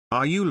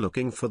Are you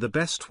looking for the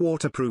best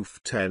waterproof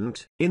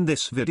tent? In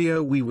this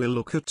video we will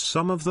look at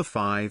some of the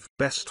 5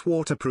 best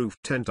waterproof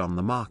tent on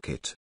the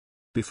market.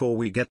 Before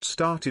we get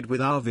started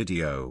with our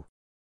video,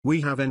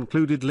 we have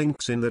included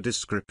links in the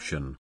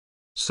description.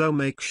 So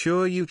make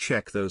sure you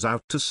check those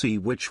out to see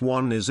which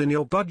one is in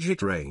your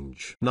budget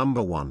range.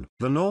 Number 1.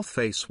 The North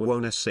Face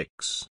Wawona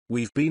 6.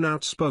 We've been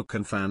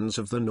outspoken fans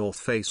of the North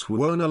Face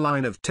Wawona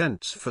line of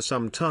tents for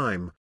some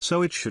time,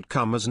 so it should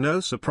come as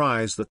no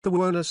surprise that the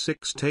Wawona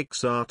 6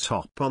 takes our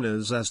top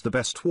honors as the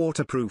best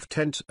waterproof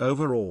tent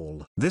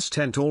overall. This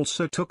tent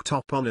also took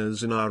top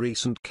honors in our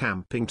recent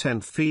camping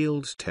tent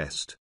field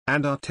test,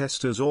 and our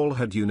testers all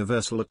had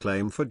universal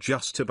acclaim for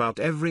just about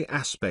every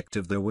aspect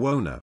of the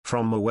Wawona.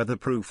 From a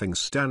weatherproofing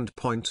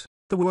standpoint,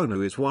 the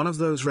Wawona is one of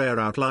those rare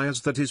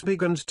outliers that is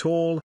big and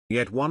tall,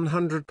 yet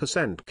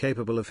 100%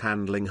 capable of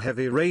handling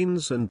heavy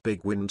rains and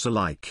big winds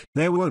alike.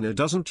 Their Wawona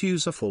doesn't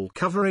use a full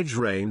coverage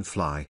rain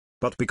fly,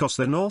 but because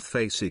the North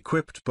Face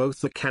equipped both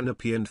the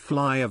canopy and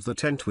fly of the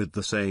tent with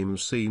the same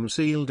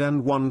seam-sealed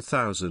and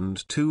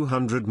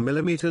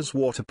 1200mm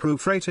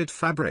waterproof rated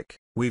fabric,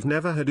 we've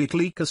never had it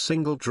leak a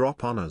single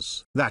drop on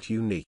us. That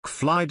unique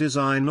fly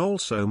design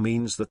also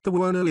means that the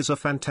Wawona is a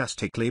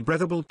fantastically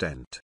breathable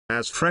tent,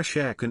 as fresh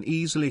air can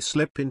easily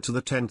slip into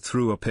the tent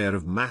through a pair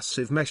of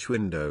massive mesh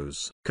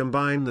windows.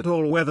 Combine that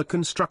all-weather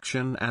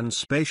construction and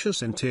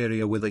spacious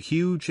interior with a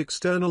huge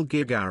external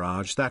gear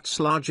garage that's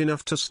large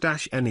enough to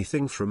stash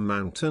anything from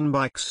mountain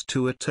bikes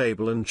to a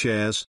table and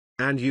chairs,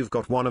 and you've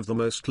got one of the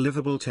most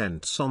livable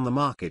tents on the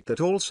market that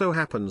also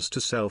happens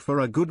to sell for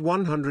a good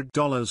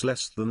 $100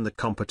 less than the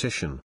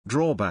competition.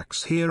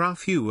 Drawbacks here are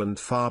few and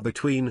far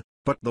between,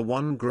 but the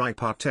one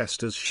gripe our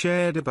testers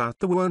shared about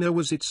the Wawona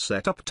was its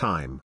setup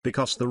time.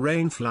 Because the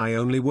rainfly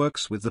only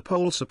works with the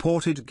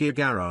pole-supported gear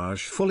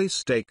garage fully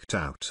staked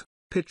out,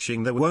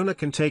 pitching the Wawona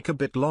can take a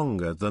bit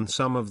longer than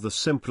some of the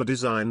simpler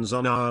designs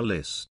on our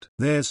list.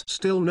 There's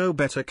still no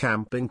better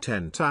camping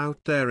tent out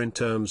there in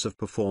terms of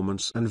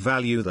performance and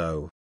value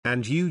though,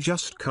 and you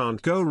just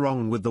can't go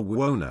wrong with the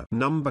Wawona.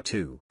 Number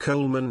 2.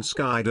 Coleman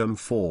Skydome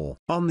 4.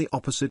 On the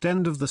opposite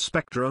end of the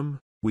spectrum,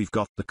 we've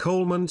got the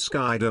Coleman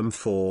Skydome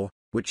 4,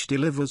 which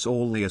delivers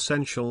all the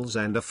essentials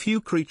and a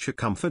few creature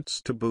comforts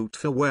to boot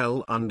for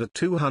well under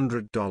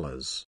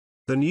 $200.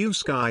 The new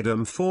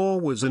Skydome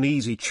 4 was an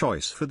easy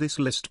choice for this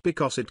list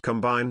because it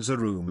combines a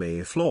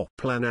roomy floor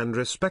plan and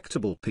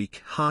respectable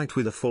peak height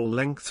with a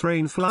full-length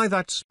rain fly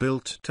that's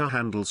built to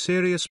handle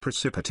serious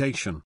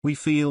precipitation. We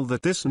feel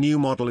that this new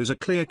model is a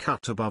clear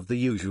cut above the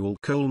usual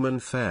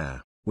Coleman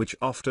fare, which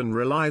often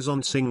relies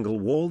on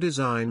single-wall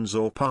designs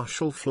or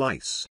partial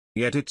flights,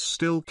 yet it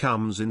still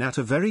comes in at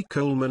a very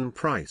Coleman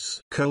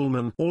price.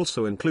 Coleman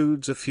also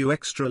includes a few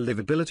extra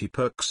livability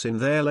perks in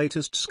their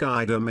latest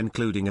Skydome,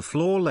 including a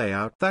floor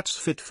layout that's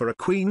fit for a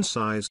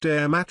queen-sized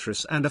air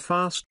mattress and a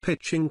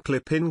fast-pitching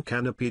clip-in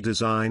canopy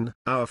design.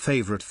 Our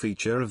favorite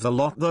feature of the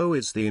lot though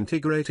is the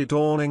integrated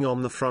awning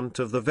on the front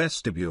of the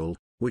vestibule,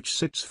 which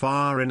sits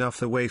far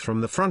enough away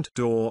from the front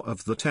door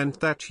of the tent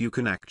that you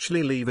can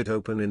actually leave it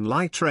open in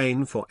light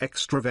rain for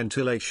extra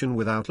ventilation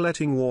without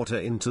letting water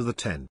into the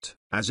tent.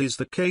 As is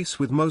the case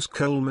with most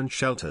Coleman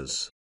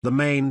shelters, the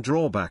main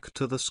drawback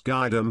to the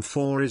Skydome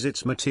 4 is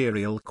its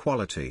material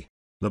quality.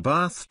 The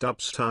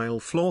bathtub-style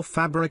floor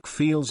fabric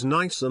feels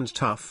nice and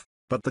tough,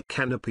 but the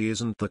canopy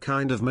isn't the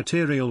kind of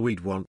material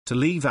we'd want to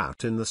leave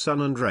out in the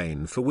sun and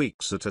rain for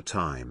weeks at a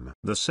time.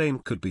 The same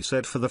could be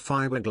said for the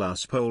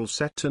fiberglass pole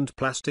set and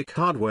plastic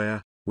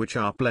hardware, which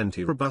are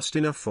plenty robust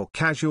enough for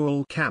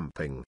casual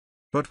camping,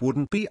 but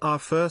wouldn't be our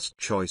first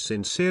choice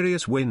in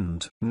serious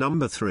wind.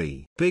 Number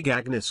 3. Big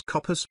Agnes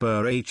Copper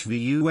Spur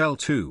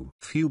HVUL2.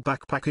 Few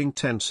backpacking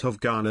tents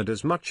have garnered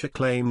as much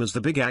acclaim as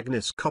the Big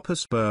Agnes Copper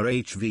Spur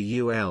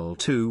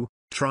HVUL2.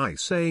 Try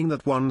saying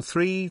that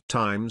 3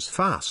 times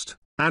fast,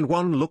 and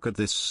one look at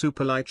this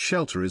super light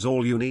shelter is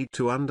all you need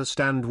to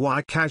understand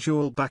why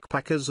casual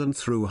backpackers and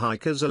thru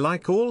hikers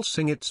alike all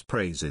sing its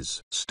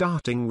praises.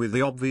 Starting with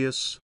the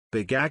obvious,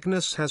 Big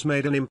Agnes has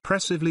made an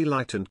impressively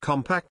light and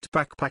compact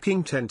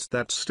backpacking tent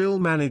that still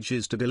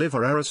manages to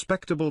deliver a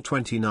respectable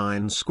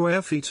 29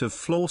 square feet of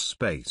floor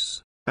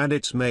space, and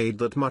it's made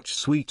that much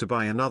sweeter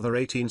by another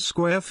 18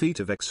 square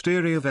feet of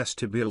exterior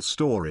vestibule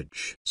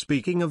storage.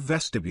 Speaking of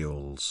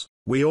vestibules,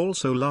 we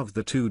also love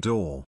the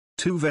 2-door,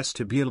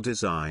 2-vestibule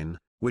design,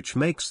 which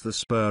makes the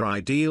Spur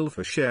ideal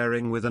for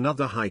sharing with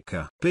another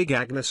hiker. Big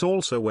Agnes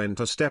also went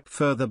a step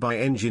further by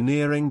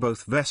engineering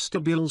both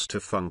vestibules to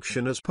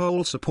function as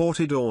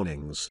pole-supported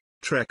awnings,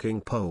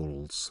 trekking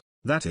poles,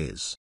 that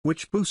is,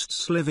 which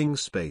boosts living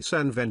space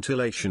and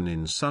ventilation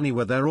in sunny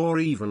weather or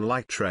even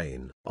light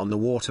rain. On the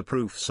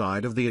waterproof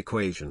side of the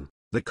equation,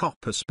 the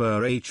Copper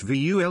Spur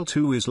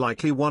HVUL2 is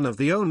likely one of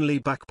the only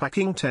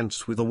backpacking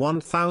tents with a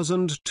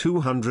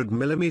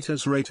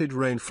 1200mm rated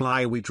rain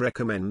fly we'd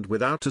recommend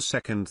without a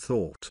second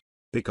thought,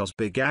 because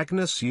Big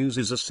Agnes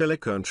uses a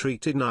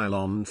silicone-treated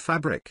nylon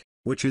fabric,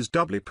 which is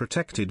doubly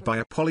protected by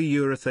a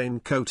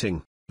polyurethane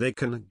coating. they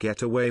can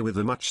get away with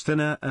a much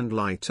thinner and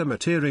lighter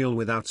material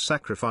without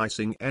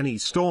sacrificing any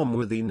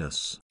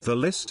stormworthiness. The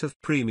list of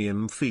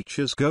premium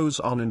features goes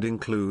on and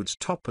includes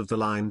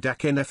top-of-the-line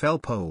DAC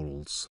NFL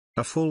poles,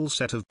 a full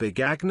set of Big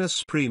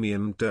Agnes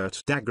premium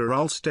dirt dagger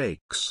all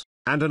stakes,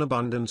 and an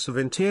abundance of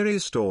interior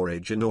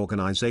storage and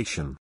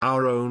organization.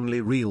 Our only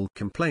real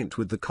complaint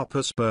with the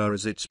copper Spur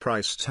is its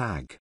price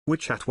tag,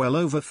 which at well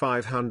over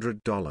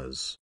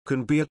 $500,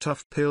 can be a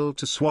tough pill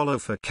to swallow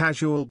for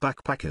casual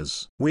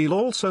backpackers. We'll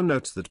also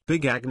note that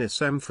Big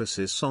Agnes'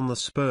 emphasis on the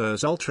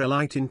Spur's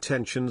ultralight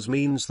intentions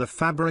means the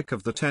fabric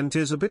of the tent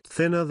is a bit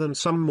thinner than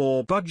some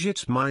more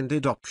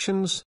budget-minded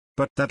options,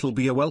 but that'll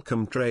be a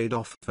welcome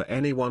trade-off for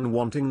anyone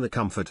wanting the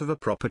comfort of a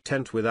proper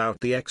tent without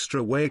the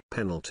extra weight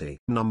penalty.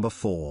 Number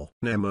 4.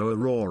 Nemo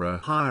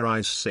Aurora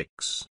Highrise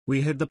 6.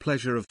 We had the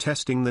pleasure of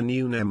testing the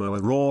new Nemo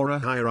Aurora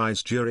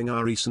Highrise during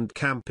our recent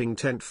camping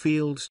tent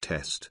field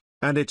test,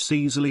 and it's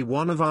easily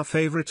one of our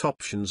favorite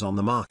options on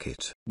the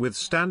market. With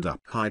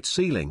stand-up height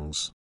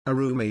ceilings, a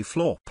roomy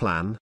floor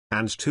plan,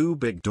 and 2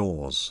 big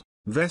doors,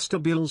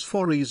 vestibules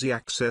for easy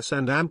access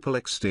and ample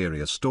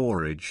exterior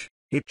storage,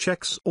 it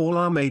checks all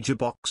our major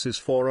boxes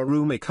for a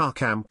roomy car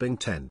camping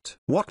tent.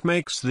 What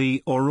makes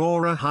the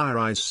Aurora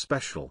Highrise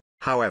special,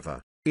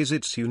 however, is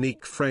its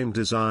unique frame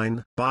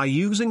design. By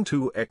using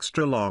 2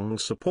 extra long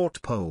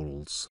support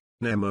poles,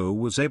 Nemo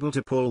was able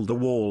to pull the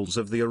walls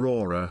of the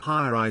Aurora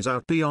Highrise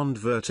out beyond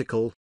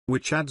vertical,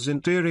 which adds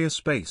interior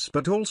space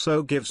but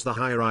also gives the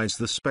Highrise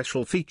the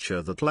special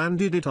feature that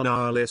landed it on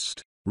our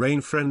list,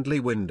 rain-friendly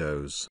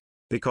windows.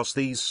 Because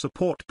these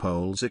support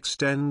poles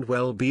extend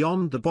well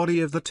beyond the body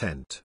of the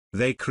tent,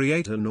 they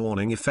create an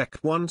awning effect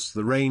once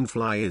the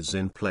rainfly is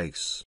in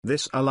place.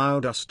 This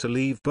allowed us to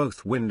leave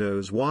both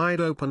windows wide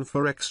open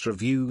for extra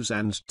views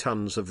and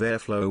tons of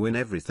airflow in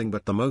everything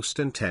but the most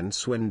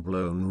intense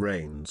wind-blown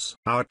rains.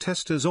 Our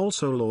testers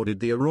also lauded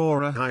the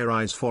Aurora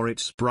Highrise for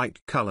its bright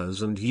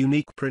colors and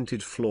unique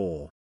printed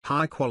floor,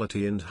 high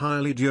quality and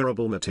highly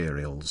durable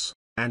materials,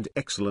 and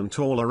excellent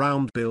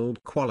all-around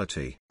build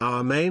quality.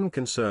 Our main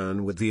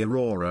concern with the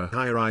Aurora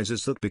Highrise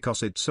is that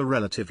because it's a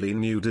relatively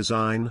new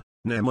design,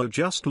 Nemo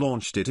just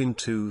launched it in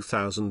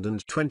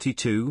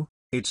 2022,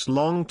 its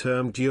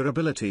long-term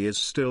durability is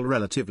still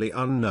relatively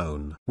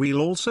unknown.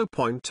 We'll also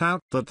point out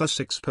that the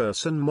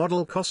 6-person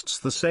model costs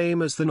the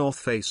same as the North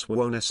Face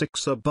Wawona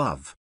 6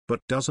 above,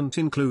 but doesn't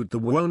include the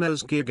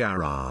Wawona's gear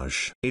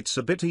garage. It's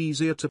a bit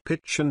easier to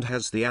pitch and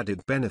has the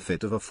added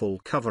benefit of a full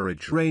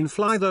coverage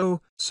rainfly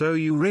though, so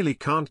you really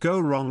can't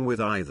go wrong with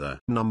either.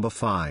 Number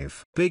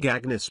 5. Big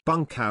Agnes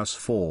Bunkhouse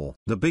 4.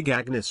 The Big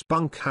Agnes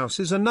Bunkhouse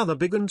is another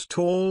big and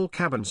tall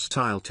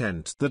cabin-style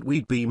tent that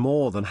we'd be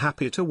more than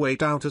happy to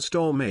wait out a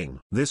storming.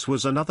 This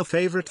was another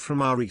favorite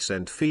from our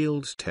recent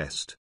field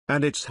test,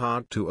 and it's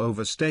hard to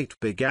overstate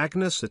Big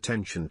Agnes'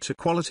 attention to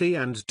quality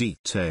and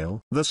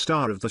detail. The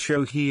star of the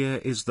show here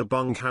is the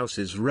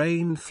Bunkhouse's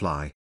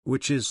rainfly,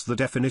 which is the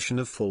definition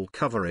of full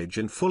coverage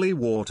and fully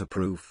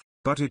waterproof,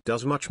 but it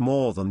does much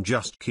more than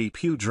just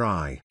keep you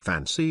dry.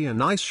 Fancy a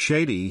nice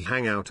shady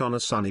hangout on a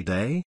sunny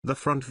day? The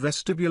front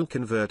vestibule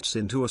converts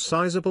into a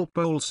sizable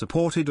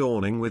pole-supported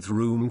awning with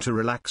room to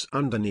relax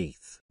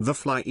underneath. The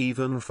fly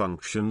even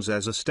functions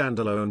as a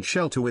standalone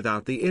shelter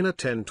without the inner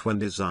tent when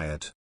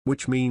desired,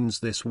 which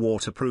means this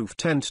waterproof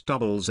tent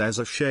doubles as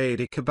a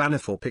shady cabana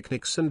for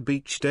picnics and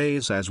beach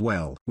days as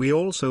well. We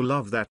also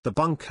love that the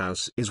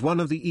Bunkhouse is one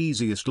of the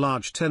easiest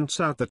large tents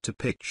out there to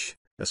pitch,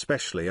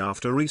 especially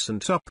after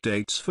recent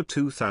updates for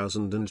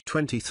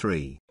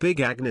 2023.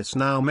 Big Agnes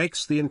now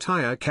makes the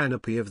entire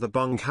canopy of the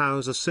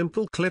Bunkhouse a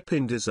simple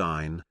clip-in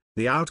design.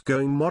 The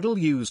outgoing model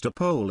used a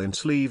pole-in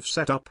sleeve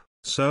setup,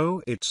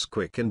 so it's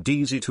quick and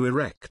easy to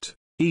erect,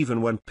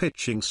 even when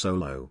pitching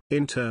solo.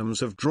 In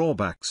terms of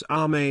drawbacks,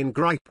 our main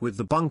gripe with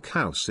the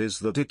Bunkhouse is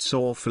that it's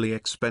awfully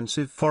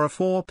expensive for a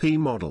 4P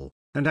model,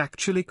 and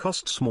actually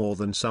costs more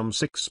than some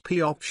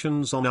 6P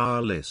options on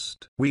our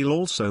list. We'll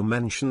also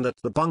mention that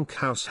the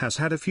Bunkhouse has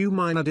had a few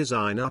minor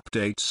design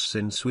updates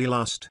since we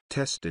last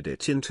tested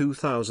it in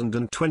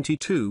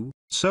 2022,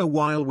 so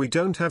while we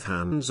don't have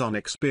hands-on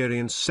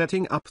experience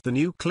setting up the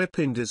new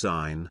clip-in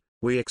design,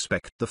 we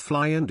expect the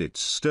fly and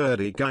its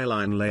sturdy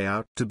guyline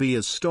layout to be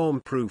as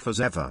storm-proof as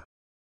ever.